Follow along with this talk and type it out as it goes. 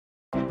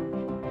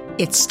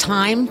It's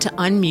time to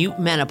unmute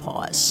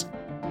menopause.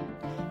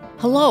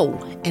 Hello,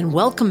 and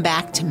welcome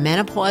back to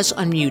Menopause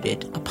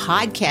Unmuted, a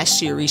podcast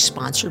series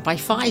sponsored by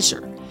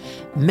Pfizer.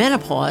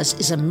 Menopause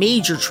is a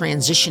major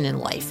transition in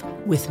life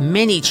with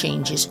many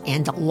changes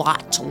and a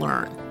lot to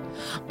learn.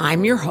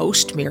 I'm your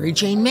host, Mary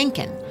Jane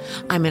Menken.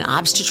 I'm an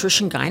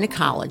obstetrician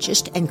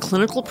gynecologist and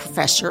clinical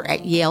professor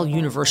at Yale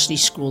University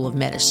School of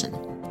Medicine.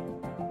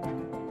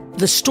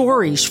 The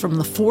stories from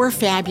the 4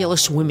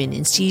 fabulous women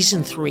in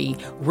Season 3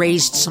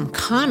 raised some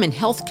common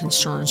health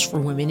concerns for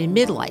women in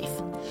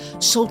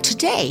midlife. So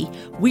today,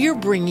 we are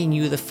bringing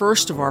you the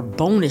first of our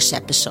bonus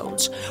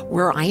episodes,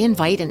 where I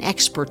invite an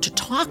expert to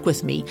talk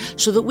with me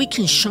so that we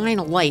can shine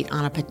a light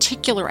on a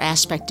particular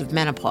aspect of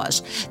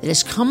menopause that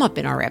has come up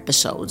in our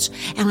episodes,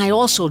 and I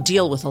also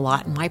deal with a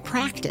lot in my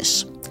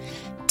practice.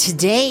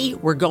 Today,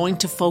 we're going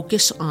to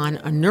focus on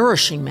a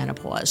nourishing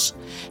menopause,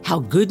 how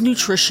good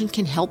nutrition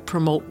can help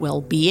promote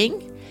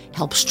well-being,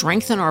 help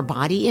strengthen our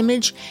body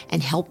image,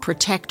 and help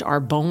protect our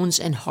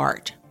bones and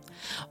heart.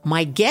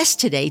 My guest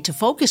today to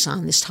focus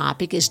on this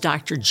topic is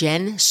Dr.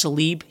 Jenn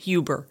Salib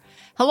Huber.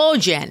 Hello,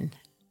 Jenn.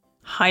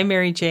 Hi,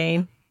 Mary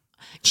Jane.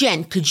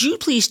 Jenn, could you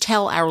please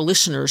tell our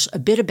listeners a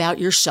bit about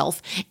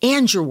yourself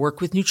and your work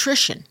with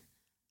nutrition?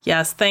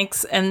 Yes,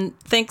 thanks. And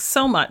thanks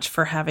so much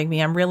for having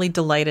me. I'm really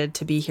delighted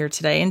to be here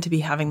today and to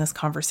be having this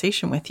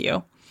conversation with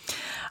you.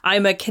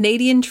 I'm a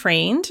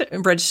Canadian-trained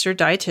registered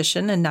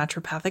dietitian and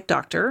naturopathic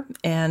doctor,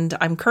 and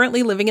I'm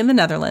currently living in the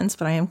Netherlands,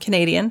 but I am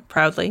Canadian,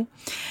 proudly.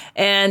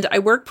 And I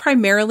work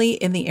primarily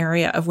in the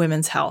area of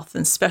women's health,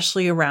 and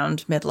especially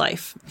around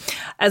midlife.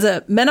 As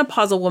a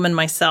menopausal woman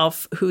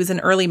myself, who's in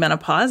early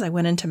menopause, I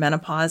went into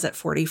menopause at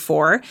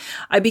 44,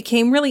 I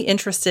became really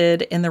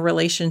interested in the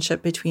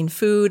relationship between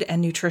food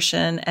and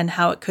nutrition and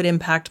how it could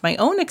impact my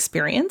own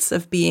experience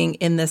of being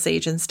in this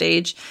age and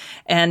stage.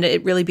 And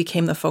it really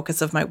became the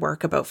focus of my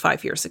work about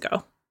 5 years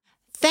ago.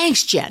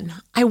 Thanks, Jenn.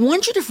 I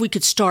wondered if we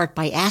could start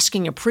by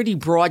asking a pretty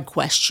broad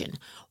question.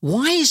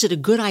 Why is it a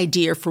good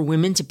idea for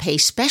women to pay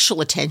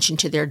special attention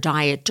to their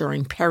diet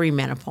during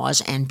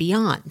perimenopause and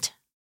beyond?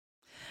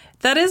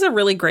 That is a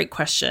really great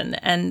question.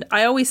 And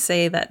I always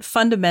say that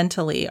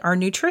fundamentally, our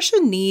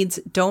nutrition needs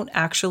don't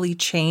actually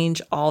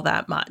change all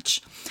that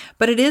much.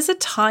 But it is a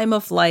time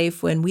of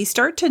life when we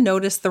start to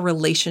notice the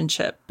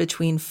relationship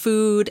between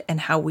food and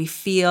how we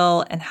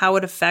feel and how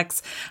it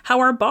affects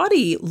how our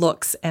body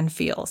looks and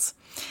feels.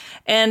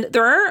 And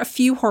there are a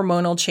few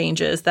hormonal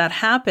changes that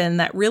happen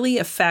that really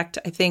affect,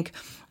 I think,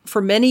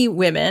 for many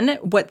women,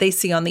 what they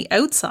see on the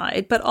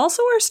outside, but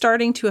also are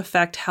starting to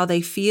affect how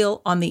they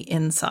feel on the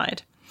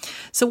inside.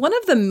 So one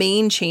of the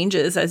main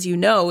changes, as you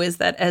know, is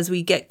that as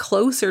we get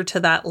closer to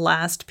that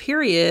last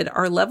period,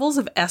 our levels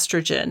of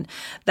estrogen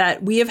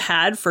that we have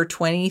had for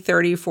 20,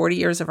 30, 40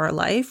 years of our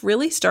life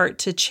really start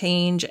to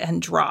change and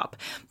drop.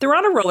 They're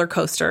on a roller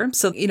coaster.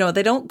 So,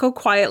 they don't go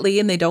quietly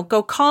and they don't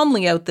go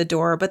calmly out the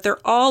door, but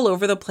they're all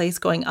over the place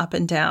going up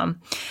and down.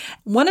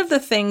 One of the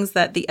things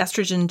that the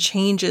estrogen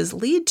changes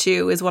lead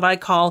to is what I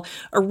call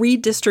a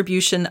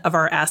redistribution of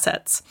our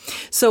assets.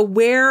 So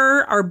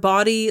where our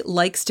body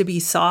likes to be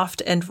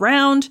soft and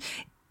round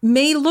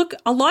may look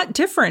a lot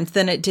different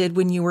than it did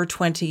when you were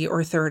 20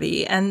 or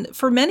 30. And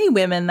for many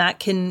women, that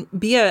can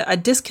be a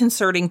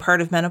disconcerting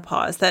part of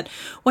menopause, that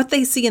what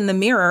they see in the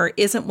mirror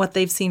isn't what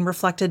they've seen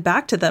reflected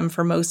back to them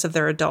for most of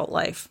their adult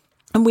life.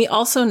 And we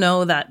also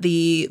know that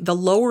the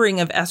lowering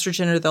of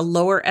estrogen or the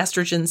lower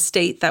estrogen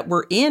state that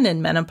we're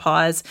in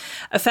menopause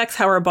affects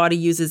how our body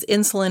uses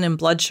insulin and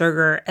blood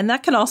sugar. And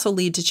that can also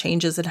lead to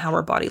changes in how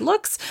our body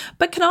looks,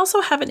 but can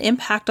also have an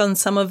impact on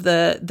some of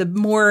the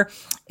more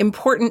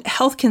important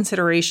health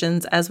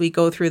considerations as we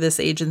go through this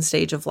age and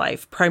stage of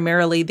life,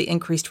 primarily the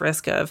increased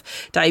risk of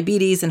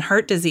diabetes and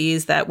heart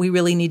disease that we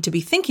really need to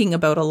be thinking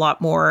about a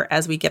lot more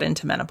as we get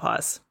into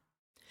menopause.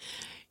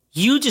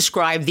 You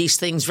describe these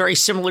things very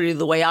similarly to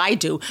the way I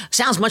do.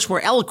 Sounds much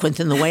more eloquent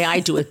than the way I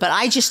do it, but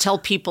I just tell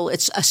people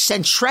it's a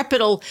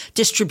centripetal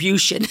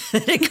distribution.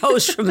 It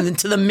goes from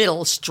to the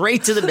middle,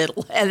 straight to the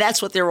middle, and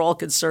that's what they're all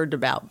concerned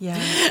about.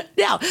 Yeah.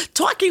 Now,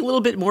 talking a little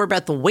bit more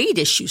about the weight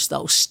issues,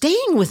 though,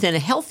 staying within a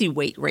healthy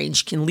weight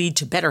range can lead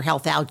to better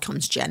health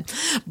outcomes, Jenn.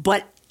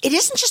 But it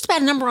isn't just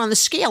about a number on the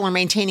scale or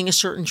maintaining a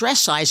certain dress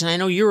size, and I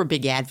know you're a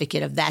big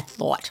advocate of that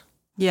thought.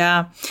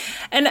 Yeah.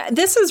 And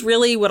this is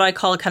really what I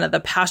call kind of the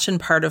passion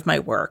part of my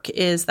work,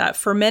 is that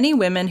for many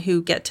women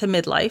who get to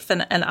midlife,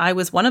 and I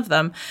was one of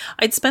them,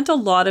 I'd spent a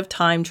lot of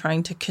time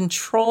trying to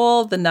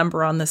control the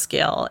number on the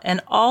scale.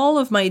 And all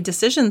of my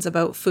decisions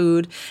about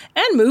food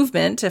and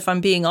movement, if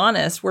I'm being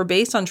honest, were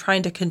based on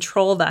trying to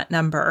control that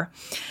number.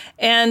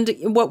 And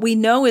what we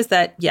know is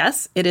that,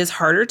 yes, it is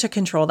harder to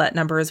control that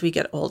number as we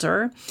get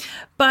older,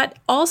 but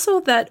also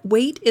that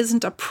weight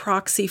isn't a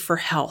proxy for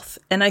health.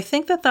 And I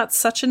think that that's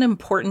such an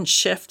important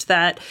shift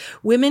that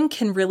women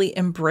can really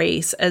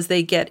embrace as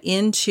they get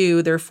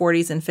into their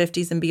 40s and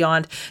 50s and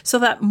beyond, so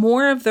that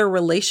more of their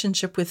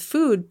relationship with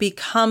food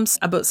becomes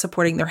about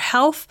supporting their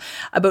health,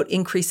 about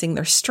increasing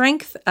their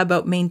strength,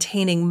 about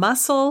maintaining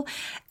muscle,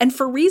 and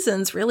for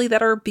reasons really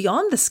that are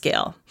beyond the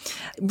scale.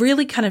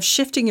 really kind of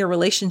shifting your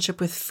relationship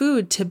with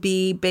food to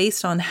be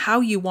based on how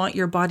you want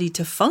your body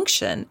to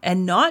function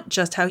and not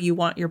just how you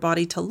want your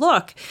body to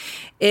look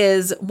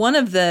is one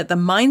of the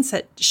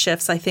mindset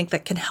shifts, I think,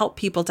 that can help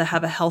people to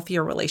have a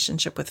healthier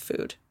relationship with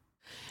food.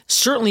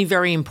 Certainly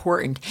very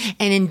important.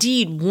 And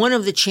indeed, one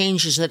of the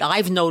changes that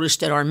I've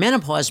noticed at our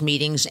menopause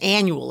meetings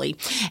annually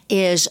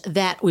is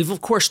that we've,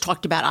 of course,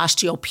 talked about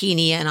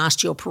osteopenia and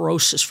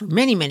osteoporosis for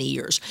many, many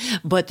years.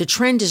 But the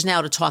trend is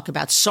now to talk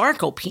about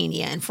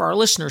sarcopenia. And for our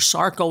listeners,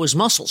 sarco is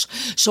muscles.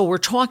 So we're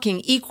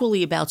talking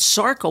equally about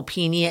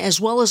sarcopenia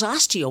as well as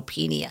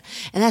osteopenia.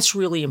 And that's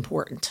really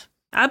important.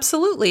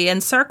 Absolutely. And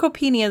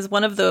sarcopenia is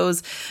one of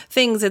those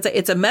things.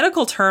 It's a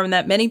medical term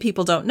that many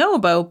people don't know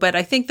about. But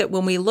I think that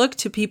when we look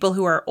to people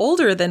who are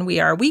older than we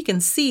are, we can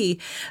see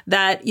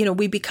that,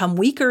 we become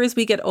weaker as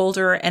we get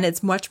older, and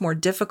it's much more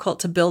difficult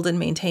to build and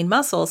maintain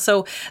muscle.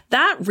 So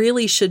that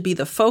really should be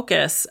the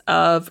focus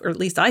of, or at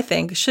least I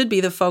think, should be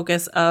the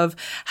focus of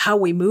how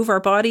we move our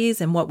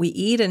bodies and what we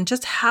eat and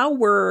just how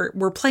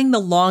we're playing the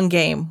long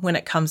game when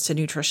it comes to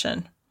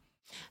nutrition.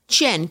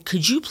 Jenn,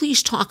 could you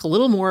please talk a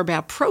little more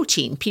about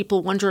protein?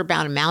 People wonder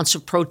about amounts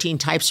of protein,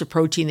 types of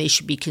protein they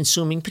should be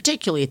consuming,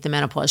 particularly at the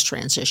menopause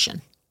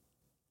transition.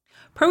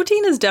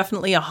 Protein is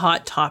definitely a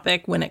hot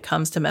topic when it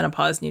comes to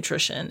menopause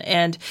nutrition,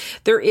 and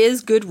there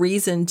is good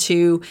reason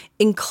to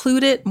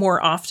include it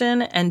more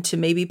often and to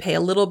maybe pay a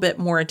little bit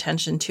more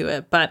attention to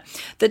it. But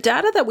the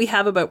data that we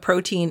have about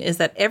protein is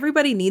that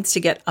everybody needs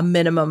to get a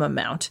minimum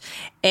amount.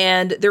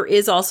 And there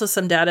is also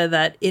some data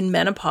that in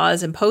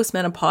menopause and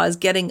postmenopause,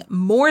 getting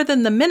more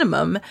than the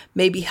minimum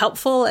may be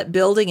helpful at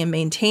building and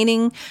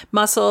maintaining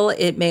muscle.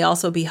 It may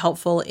also be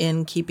helpful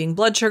in keeping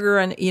blood sugar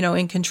and,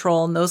 in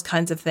control and those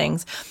kinds of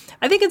things.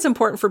 I think it's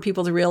important for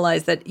people to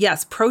realize that,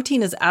 yes,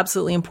 protein is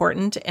absolutely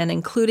important, and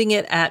including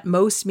it at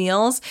most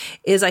meals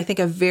is, I think,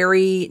 a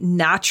very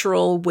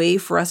natural way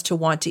for us to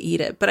want to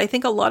eat it. But I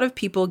think a lot of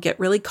people get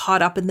really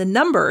caught up in the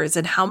numbers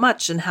and how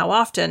much and how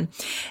often.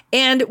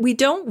 And we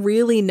don't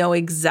really know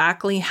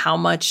exactly how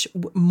much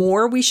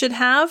more we should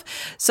have.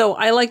 So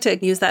I like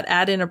to use that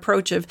add-in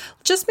approach of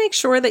just make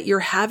sure that you're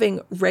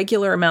having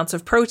regular amounts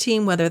of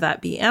protein, whether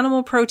that be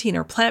animal protein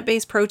or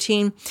plant-based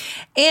protein.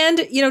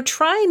 And,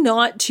 try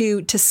not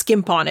to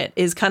skimp on it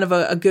is kind of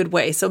a good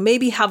way. So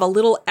maybe have a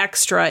little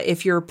extra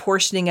if you're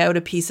portioning out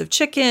a piece of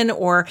chicken,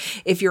 or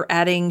if you're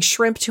adding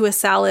shrimp to a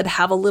salad,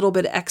 have a little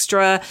bit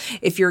extra.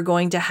 If you're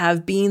going to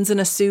have beans in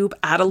a soup,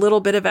 add a little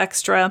bit of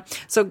extra.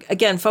 So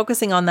again,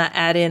 focusing on that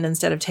add in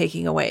instead of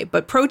taking away.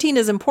 But protein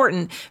is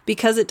important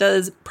because it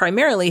does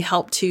primarily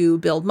help to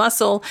build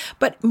muscle.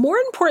 But more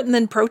important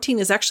than protein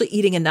is actually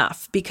eating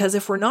enough, because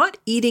if we're not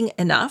eating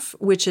enough,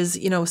 which is,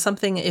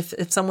 something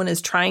if someone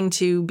is trying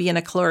to be in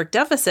a caloric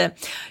deficit,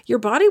 your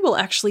body will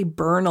actually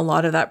burn a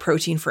lot of that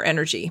protein for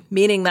energy,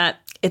 meaning that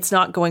it's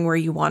not going where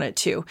you want it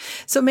to.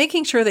 So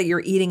making sure that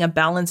you're eating a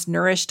balanced,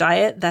 nourished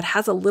diet that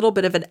has a little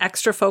bit of an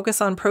extra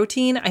focus on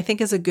protein, I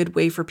think is a good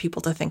way for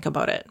people to think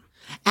about it.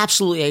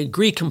 Absolutely. I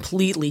agree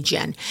completely,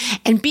 Jenn.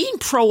 And being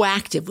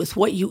proactive with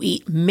what you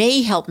eat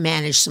may help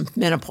manage some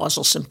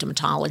menopausal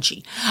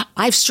symptomatology.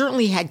 I've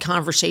certainly had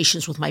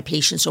conversations with my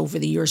patients over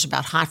the years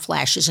about hot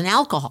flashes and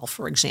alcohol,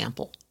 for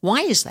example.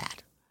 Why is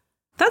that?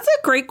 That's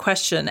a great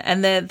question.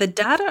 And the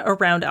data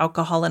around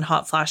alcohol and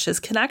hot flashes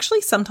can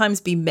actually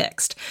sometimes be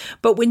mixed.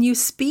 But when you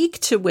speak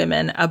to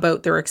women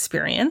about their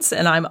experience,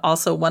 and I'm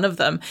also one of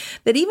them,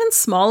 that even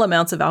small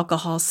amounts of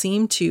alcohol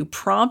seem to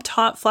prompt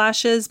hot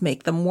flashes,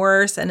 make them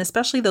worse, and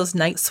especially those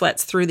night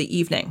sweats through the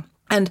evening.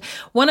 And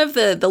one of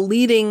the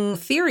leading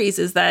theories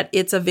is that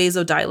it's a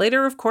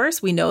vasodilator, of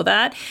course, we know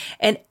that.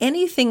 And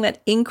anything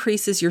that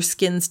increases your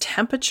skin's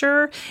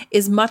temperature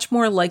is much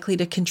more likely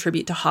to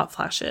contribute to hot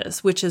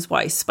flashes, which is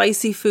why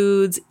spicy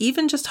foods,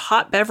 even just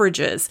hot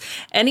beverages,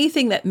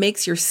 anything that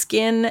makes your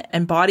skin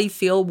and body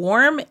feel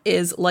warm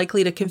is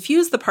likely to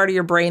confuse the part of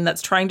your brain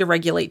that's trying to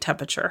regulate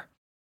temperature.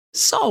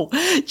 So,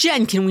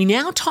 Jenn, can we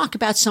now talk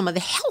about some of the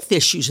health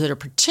issues that are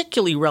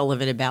particularly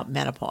relevant about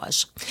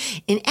menopause?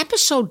 In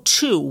episode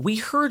 2, we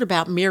heard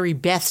about Mary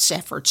Beth's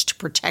efforts to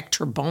protect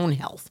her bone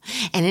health.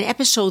 And in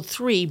episode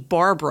 3,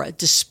 Barbara,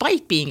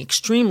 despite being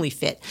extremely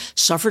fit,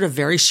 suffered a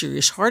very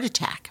serious heart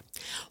attack.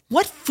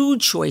 What food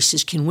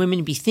choices can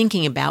women be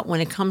thinking about when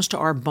it comes to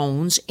our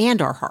bones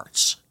and our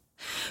hearts?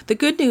 The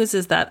good news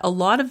is that a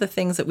lot of the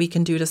things that we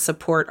can do to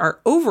support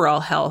our overall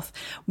health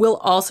will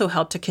also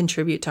help to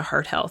contribute to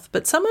heart health.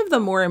 But some of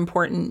the more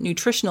important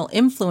nutritional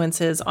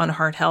influences on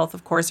heart health,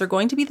 of course, are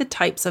going to be the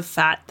types of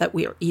fat that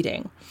we are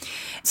eating.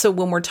 So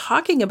when we're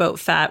talking about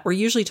fat, we're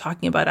usually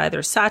talking about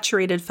either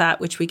saturated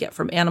fat, which we get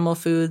from animal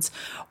foods,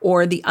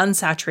 or the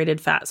unsaturated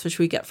fats, which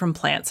we get from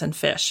plants and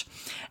fish.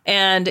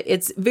 And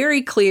it's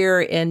very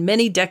clear in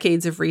many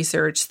decades of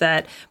research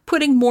that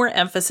putting more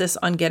emphasis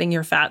on getting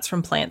your fats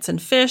from plants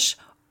and fish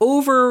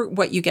over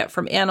what you get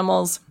from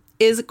animals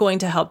is going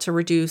to help to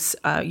reduce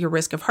your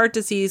risk of heart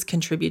disease,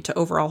 contribute to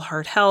overall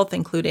heart health,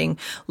 including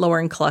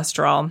lowering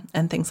cholesterol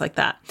and things like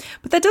that.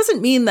 But that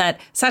doesn't mean that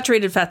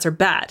saturated fats are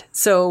bad.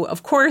 So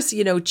of course,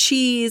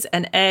 cheese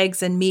and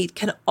eggs and meat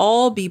can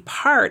all be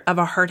part of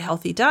a heart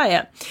healthy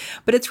diet,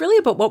 but it's really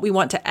about what we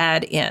want to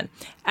add in.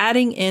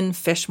 Adding in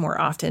fish more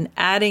often,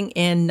 adding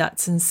in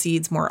nuts and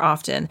seeds more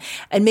often,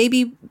 and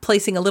maybe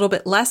placing a little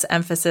bit less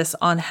emphasis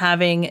on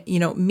having,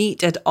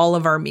 meat at all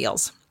of our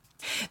meals.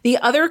 The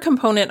other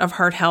component of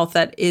heart health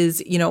that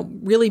is,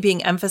 really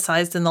being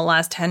emphasized in the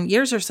last 10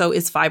 years or so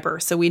is fiber.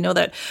 So we know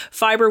that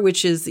fiber,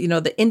 which is,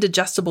 the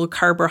indigestible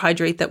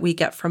carbohydrate that we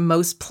get from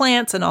most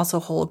plants and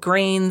also whole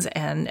grains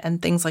and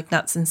things like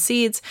nuts and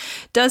seeds,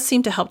 does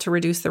seem to help to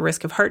reduce the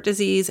risk of heart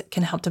disease,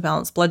 can help to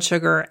balance blood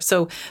sugar.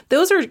 So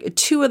those are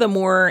two of the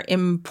more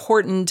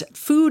important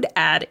food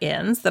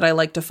add-ins that I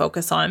like to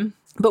focus on.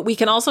 But we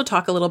can also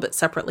talk a little bit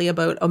separately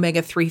about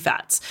omega-3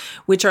 fats,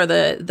 which are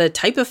the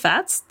type of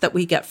fats that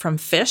we get from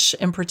fish,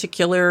 in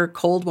particular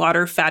cold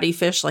water fatty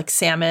fish like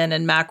salmon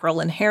and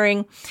mackerel and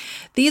herring.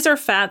 These are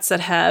fats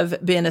that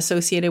have been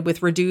associated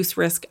with reduced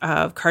risk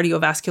of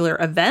cardiovascular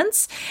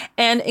events,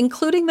 and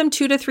including them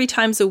 2 to 3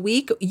 times a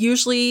week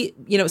usually,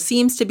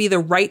 seems to be the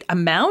right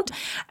amount.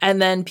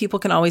 And then people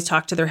can always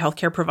talk to their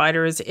healthcare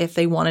providers if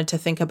they wanted to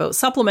think about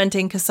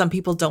supplementing, because some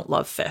people don't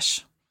love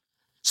fish.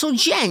 So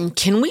Jenn,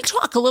 can we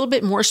talk a little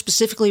bit more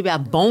specifically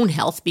about bone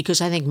health?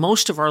 Because I think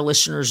most of our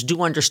listeners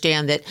do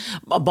understand that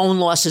bone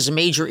loss is a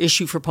major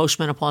issue for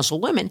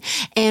postmenopausal women.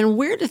 And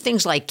where do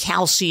things like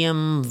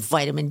calcium,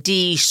 vitamin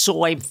D,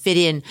 soy fit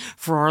in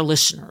for our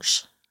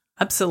listeners?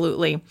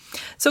 Absolutely.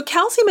 So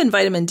calcium and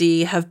vitamin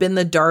D have been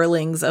the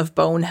darlings of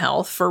bone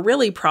health for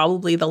really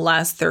probably the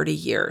last 30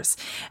 years.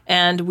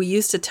 And we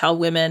used to tell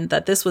women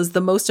that this was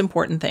the most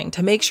important thing,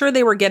 to make sure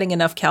they were getting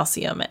enough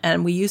calcium.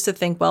 And we used to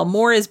think, well,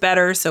 more is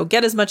better, so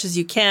get as much as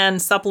you can,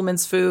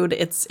 supplements, food,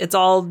 it's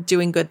all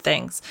doing good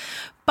things.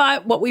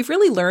 But what we've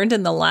really learned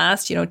in the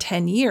last,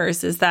 10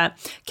 years is that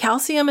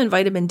calcium and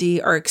vitamin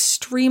D are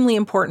extremely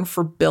important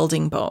for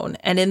building bone.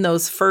 And in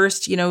those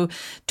first,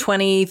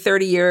 20,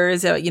 30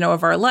 years,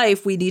 of our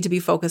life, we need to be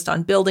focused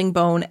on building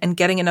bone, and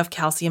getting enough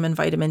calcium and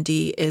vitamin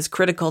D is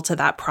critical to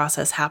that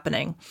process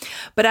happening.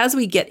 But as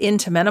we get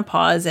into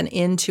menopause and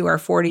into our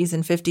 40s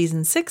and 50s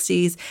and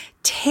 60s,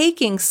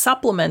 taking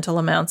supplemental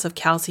amounts of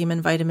calcium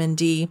and vitamin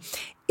D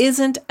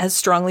isn't as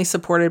strongly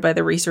supported by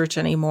the research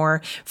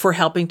anymore for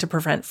helping to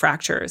prevent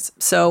fractures.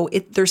 So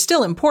they're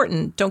still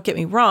important, don't get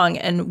me wrong,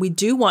 and we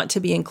do want to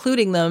be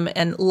including them,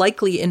 and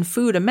likely in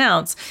food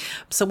amounts.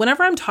 So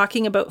whenever I'm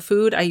talking about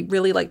food, I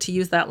really like to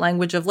use that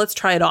language of let's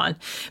try it on,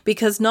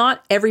 because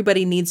not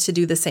everybody needs to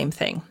do the same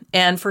thing.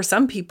 And for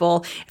some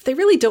people, if they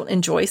really don't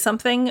enjoy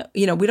something,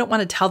 we don't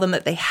want to tell them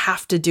that they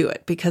have to do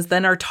it, because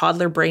then our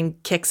toddler brain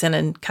kicks in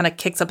and kind of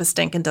kicks up a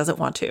stink and doesn't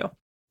want to.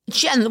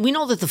 Jenn, we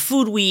know that the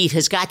food we eat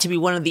has got to be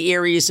one of the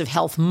areas of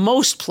health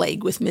most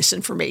plagued with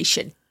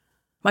misinformation.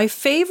 My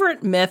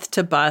favorite myth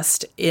to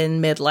bust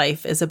in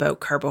midlife is about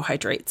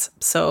carbohydrates.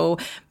 So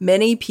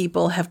many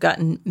people have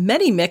gotten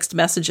many mixed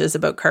messages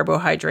about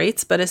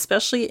carbohydrates, but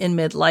especially in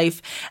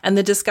midlife, and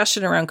the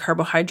discussion around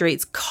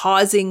carbohydrates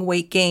causing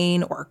weight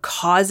gain or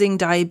causing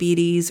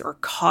diabetes or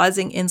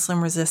causing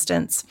insulin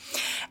resistance.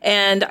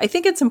 And I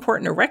think it's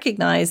important to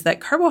recognize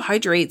that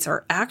carbohydrates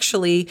are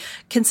actually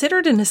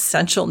considered an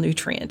essential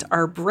nutrient.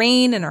 Our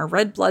brain and our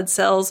red blood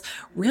cells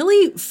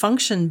really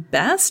function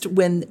best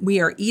when we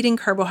are eating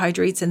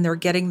carbohydrates and they're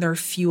getting their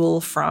fuel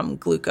from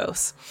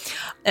glucose.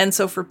 And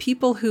so for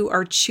people who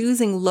are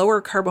choosing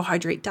lower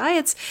carbohydrate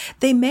diets,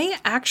 they may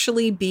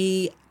actually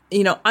be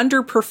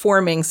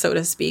underperforming, so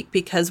to speak,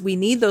 because we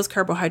need those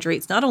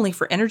carbohydrates not only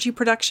for energy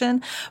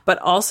production, but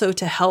also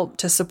to help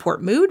to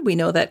support mood. We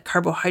know that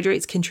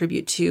carbohydrates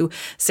contribute to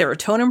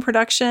serotonin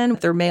production.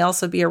 There may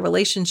also be a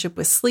relationship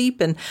with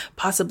sleep and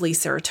possibly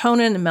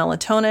serotonin and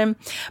melatonin,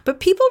 but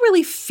people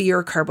really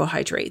fear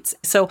carbohydrates.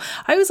 So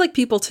I always like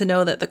people to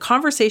know that the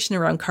conversation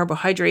around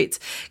carbohydrates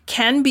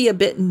can be a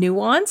bit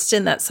nuanced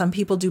in that some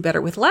people do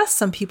better with less,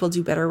 some people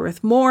do better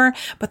with more,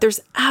 but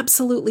there's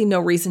absolutely no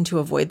reason to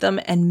avoid them,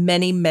 and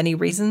many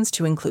reasons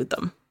to include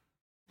them.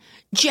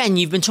 Jenn,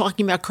 you've been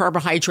talking about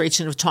carbohydrates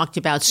and have talked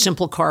about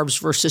simple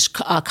carbs versus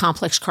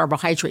complex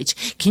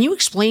carbohydrates. Can you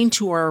explain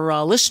to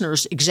our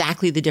listeners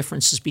exactly the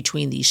differences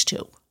between these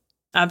two?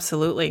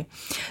 Absolutely.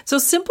 So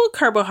simple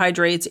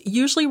carbohydrates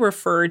usually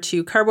refer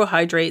to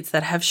carbohydrates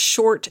that have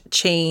short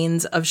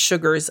chains of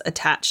sugars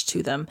attached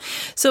to them.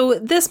 So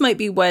this might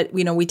be what,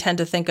 we tend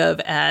to think of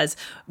as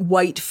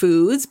white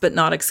foods, but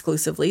not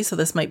exclusively. So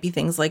this might be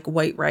things like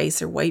white rice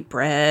or white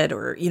bread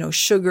or,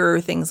 sugar,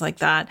 things like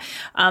that.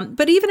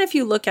 But even if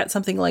you look at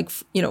something like,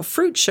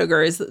 fruit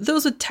sugars,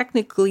 those would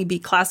technically be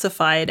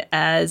classified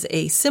as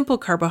a simple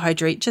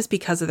carbohydrate just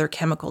because of their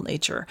chemical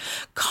nature.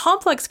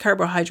 Complex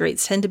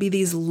carbohydrates tend to be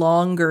these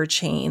longer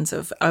chains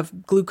of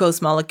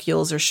glucose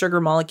molecules or sugar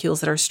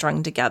molecules that are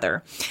strung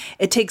together.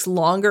 It takes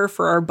longer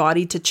for our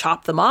body to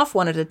chop them off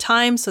one at a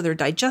time, so they're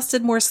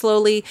digested more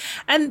slowly,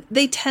 and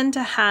they tend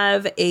to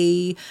have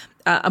a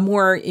a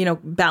more,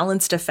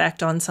 balanced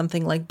effect on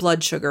something like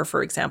blood sugar,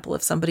 for example,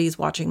 if somebody's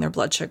watching their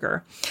blood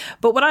sugar.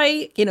 But what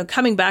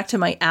coming back to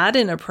my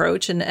add-in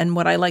approach and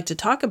what I like to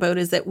talk about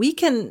is that we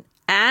can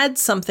add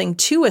something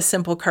to a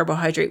simple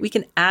carbohydrate. We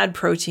can add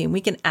protein,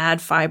 we can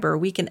add fiber,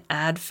 we can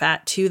add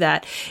fat to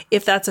that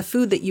if that's a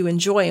food that you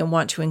enjoy and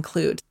want to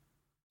include.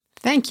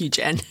 Thank you,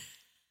 Jenn.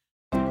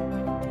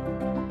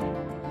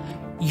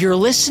 You're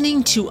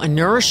listening to A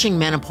Nourishing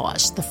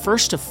Menopause, the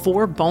first of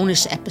 4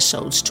 bonus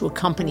episodes to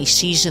accompany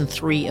Season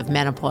 3 of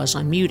Menopause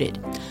Unmuted.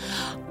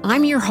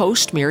 I'm your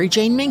host, Mary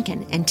Jane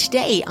Minkin, and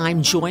today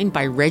I'm joined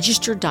by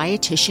registered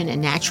dietitian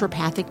and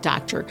naturopathic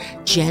doctor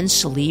Jenn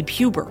Salib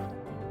Huber.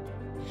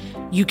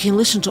 You can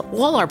listen to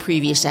all our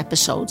previous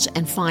episodes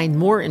and find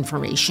more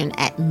information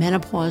at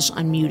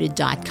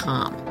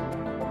menopauseunmuted.com.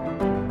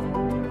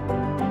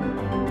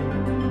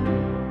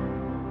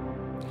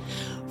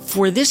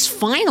 For this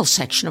final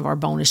section of our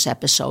bonus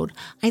episode,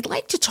 I'd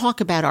like to talk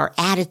about our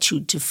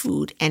attitude to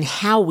food and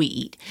how we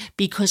eat,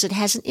 because it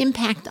has an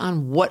impact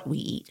on what we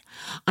eat.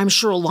 I'm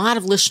sure a lot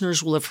of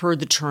listeners will have heard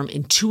the term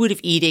intuitive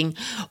eating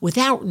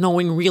without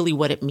knowing really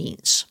what it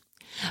means.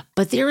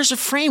 But there is a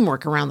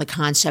framework around the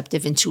concept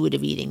of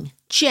intuitive eating.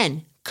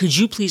 Jenn, could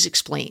you please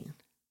explain?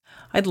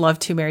 I'd love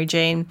to, Mary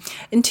Jane.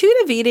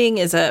 Intuitive eating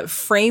is a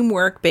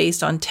framework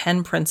based on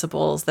 10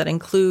 principles that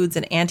includes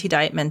an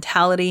anti-diet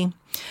mentality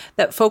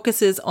that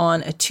focuses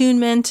on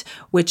attunement,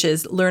 which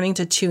is learning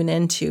to tune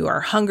into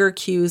our hunger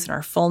cues and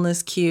our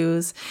fullness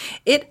cues.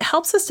 It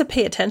helps us to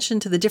pay attention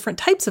to the different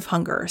types of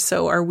hunger.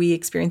 So are we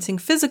experiencing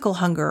physical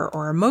hunger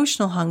or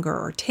emotional hunger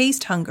or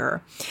taste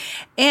hunger?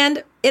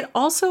 And it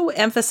also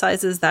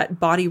emphasizes that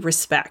body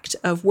respect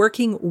of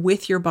working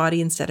with your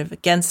body instead of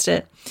against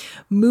it,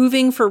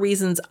 moving for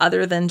reasons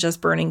other than just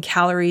burning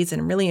calories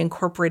and really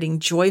incorporating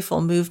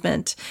joyful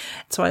movement.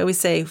 So I always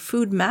say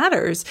food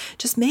matters,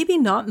 just maybe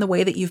not in the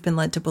way that you've been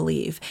led to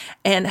believe.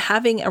 And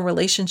having a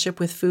relationship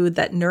with food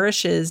that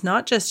nourishes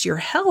not just your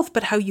health,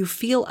 but how you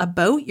feel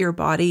about your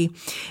body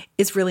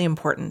is really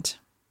important.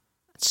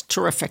 That's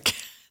terrific.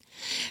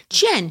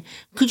 Jenn,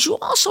 could you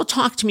also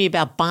talk to me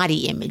about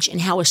body image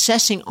and how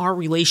assessing our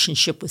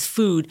relationship with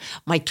food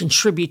might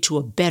contribute to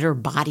a better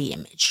body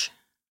image?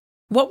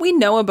 What we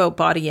know about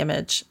body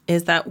image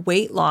is that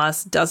weight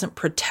loss doesn't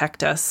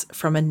protect us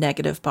from a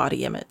negative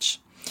body image.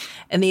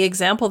 And the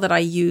example that I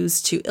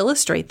use to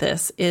illustrate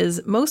this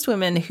is most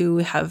women who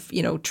have,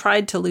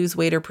 tried to lose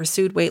weight or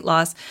pursued weight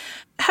loss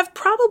have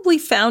probably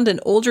found an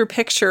older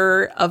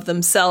picture of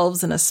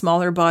themselves in a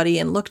smaller body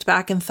and looked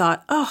back and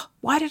thought, oh,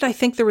 why did I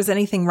think there was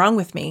anything wrong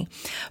with me?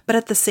 But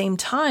at the same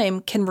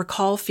time, can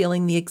recall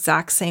feeling the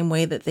exact same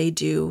way that they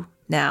do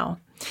now.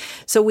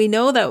 So we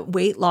know that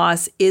weight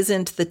loss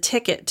isn't the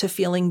ticket to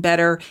feeling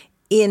better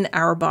in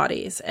our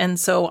bodies. And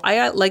so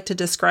I like to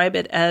describe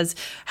it as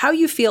how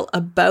you feel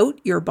about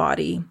your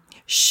body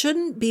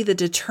shouldn't be the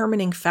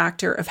determining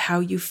factor of how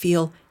you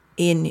feel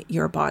in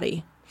your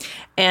body.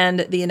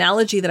 And the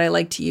analogy that I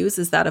like to use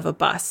is that of a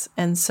bus.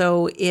 And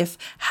so if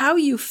how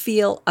you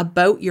feel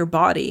about your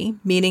body,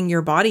 meaning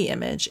your body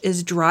image,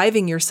 is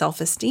driving your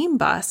self-esteem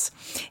bus,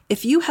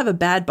 if you have a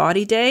bad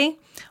body day,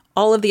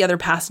 all of the other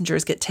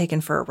passengers get taken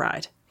for a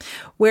ride.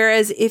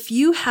 Whereas if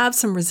you have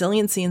some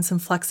resiliency and some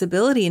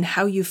flexibility in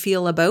how you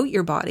feel about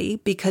your body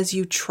because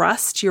you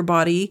trust your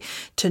body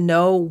to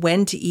know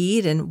when to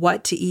eat and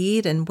what to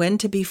eat and when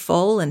to be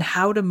full and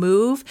how to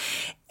move,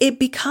 it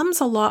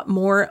becomes a lot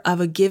more of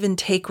a give and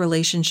take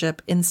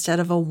relationship instead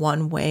of a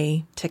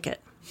one-way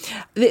ticket.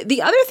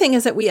 The other thing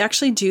is that we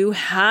actually do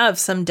have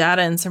some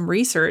data and some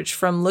research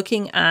from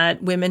looking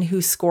at women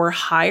who score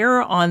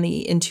higher on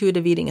the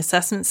intuitive eating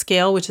assessment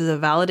scale, which is a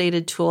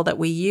validated tool that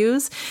we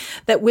use,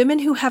 that women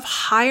who have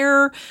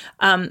higher,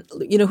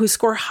 who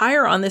score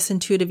higher on this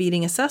intuitive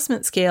eating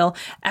assessment scale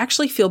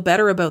actually feel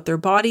better about their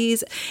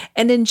bodies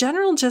and in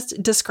general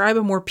just describe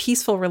a more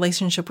peaceful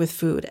relationship with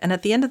food. And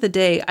at the end of the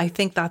day, I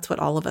think that's what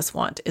all of us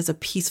want, is a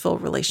peaceful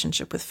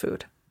relationship with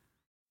food.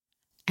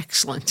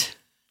 Excellent.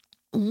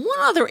 One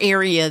other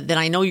area that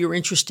I know you're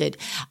interested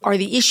are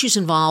the issues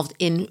involved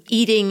in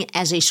eating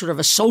as a sort of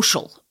a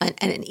social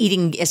and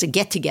eating as a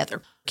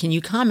get-together. Can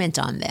you comment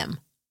on them?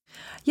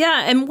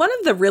 Yeah, and one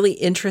of the really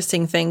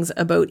interesting things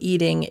about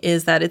eating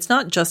is that it's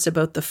not just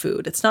about the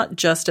food. It's not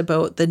just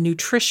about the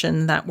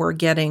nutrition that we're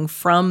getting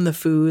from the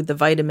food, the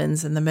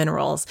vitamins and the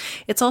minerals.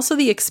 It's also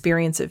the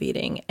experience of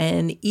eating.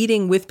 And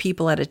eating with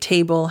people at a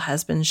table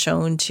has been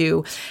shown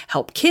to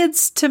help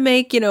kids to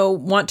make,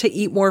 want to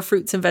eat more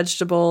fruits and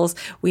vegetables.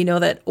 We know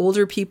that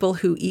older people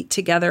who eat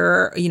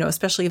together,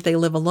 especially if they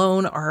live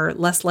alone, are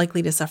less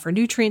likely to suffer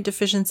nutrient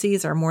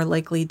deficiencies, are more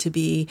likely to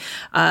be,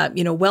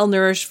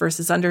 well-nourished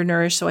versus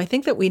undernourished. So I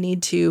think that we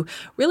need to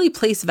really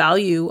place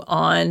value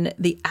on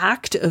the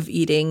act of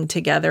eating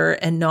together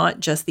and not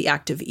just the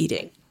act of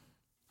eating.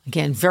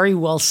 Again, very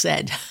well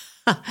said.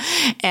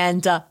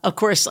 And of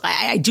course,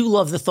 I do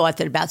love the thought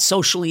that about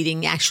social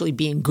eating actually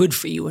being good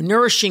for you. A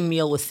nourishing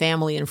meal with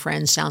family and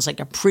friends sounds like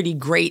a pretty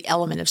great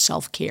element of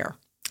self-care.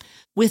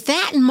 With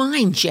that in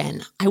mind,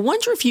 Jen, I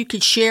wonder if you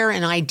could share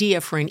an idea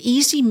for an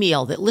easy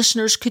meal that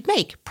listeners could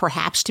make,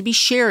 perhaps to be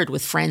shared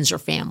with friends or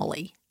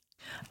family.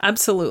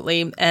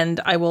 Absolutely. And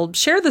I will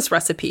share this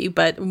recipe,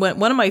 but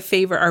one of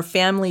our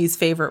family's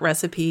favorite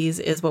recipes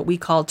is what we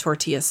call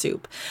tortilla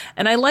soup.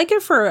 And I like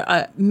it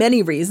for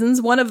many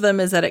reasons. One of them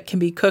is that it can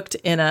be cooked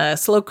in a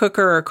slow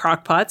cooker or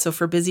crock pot. So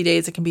for busy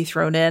days, it can be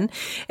thrown in.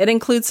 It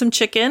includes some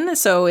chicken,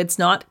 so it's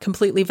not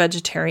completely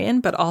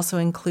vegetarian, but also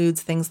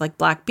includes things like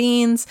black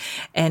beans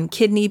and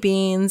kidney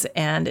beans,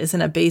 and is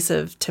in a base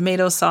of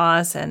tomato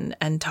sauce and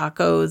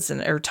tacos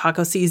or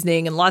taco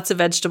seasoning and lots of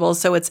vegetables.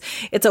 So it's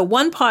a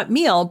one-pot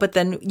meal, but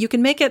then you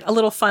can make it a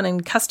little fun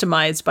and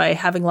customized by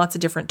having lots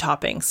of different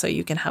toppings. So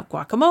you can have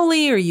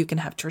guacamole, or you can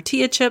have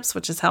tortilla chips,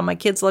 which is how my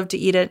kids love to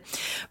eat it.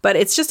 But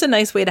it's just a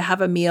nice way to have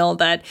a meal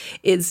that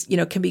is,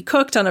 can be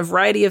cooked on a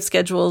variety of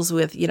schedules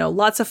with,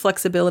 lots of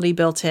flexibility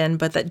built in,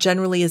 but that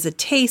generally is a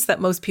taste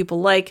that most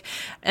people like,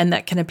 and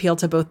that can appeal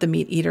to both the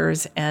meat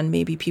eaters and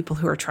maybe people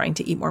who are trying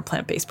to eat more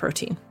plant-based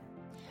protein.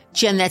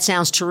 Jen, that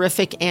sounds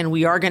terrific, and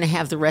we are going to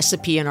have the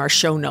recipe in our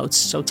show notes,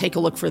 so take a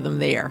look for them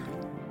there.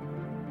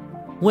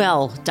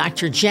 Well,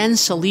 Dr. Jenn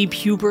Salib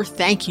Huber,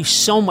 thank you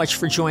so much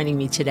for joining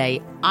me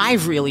today.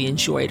 I've really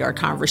enjoyed our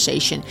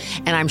conversation,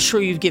 and I'm sure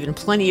you've given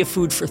plenty of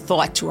food for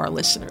thought to our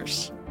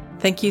listeners.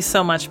 Thank you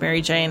so much, Mary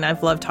Jane.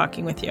 I've loved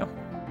talking with you.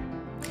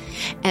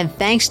 And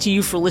thanks to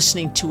you for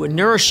listening to A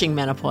Nourishing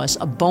Menopause,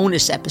 a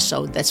bonus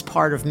episode that's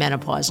part of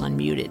Menopause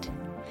Unmuted.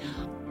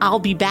 I'll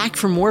be back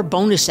for more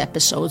bonus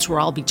episodes where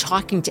I'll be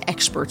talking to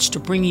experts to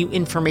bring you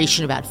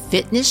information about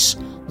fitness,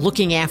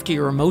 looking after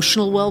your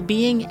emotional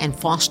well-being, and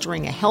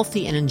fostering a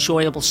healthy and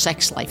enjoyable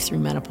sex life through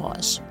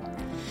menopause.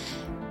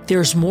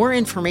 There's more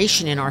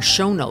information in our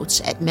show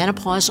notes at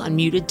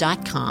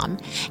menopauseunmuted.com.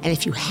 And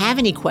if you have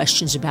any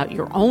questions about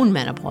your own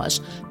menopause,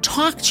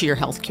 talk to your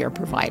healthcare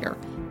provider.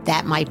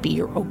 That might be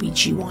your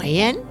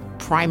OBGYN,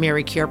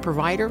 primary care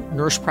provider,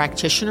 nurse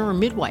practitioner, or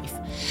midwife.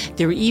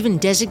 There are even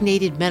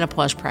designated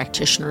menopause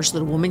practitioners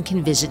that a woman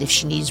can visit if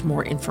she needs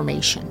more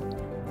information.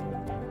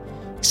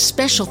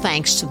 Special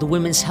thanks to the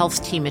Women's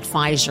Health team at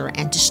Pfizer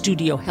and to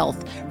Studio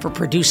Health for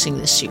producing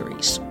this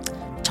series.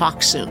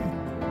 Talk soon.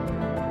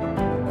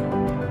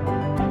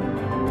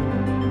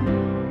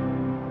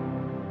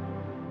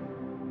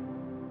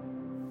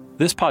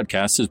 This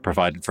podcast is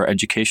provided for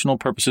educational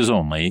purposes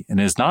only and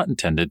is not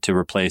intended to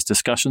replace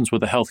discussions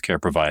with a healthcare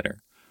provider.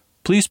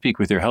 Please speak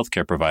with your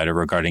healthcare provider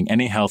regarding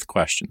any health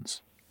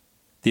questions.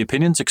 The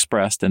opinions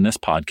expressed in this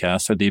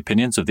podcast are the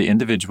opinions of the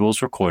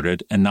individuals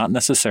recorded and not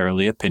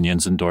necessarily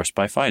opinions endorsed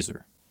by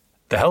Pfizer.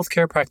 The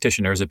healthcare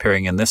practitioners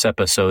appearing in this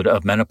episode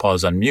of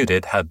Menopause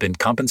Unmuted have been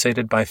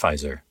compensated by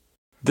Pfizer.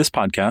 This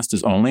podcast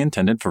is only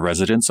intended for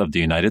residents of the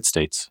United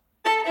States.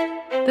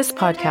 This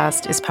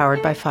podcast is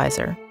powered by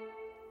Pfizer.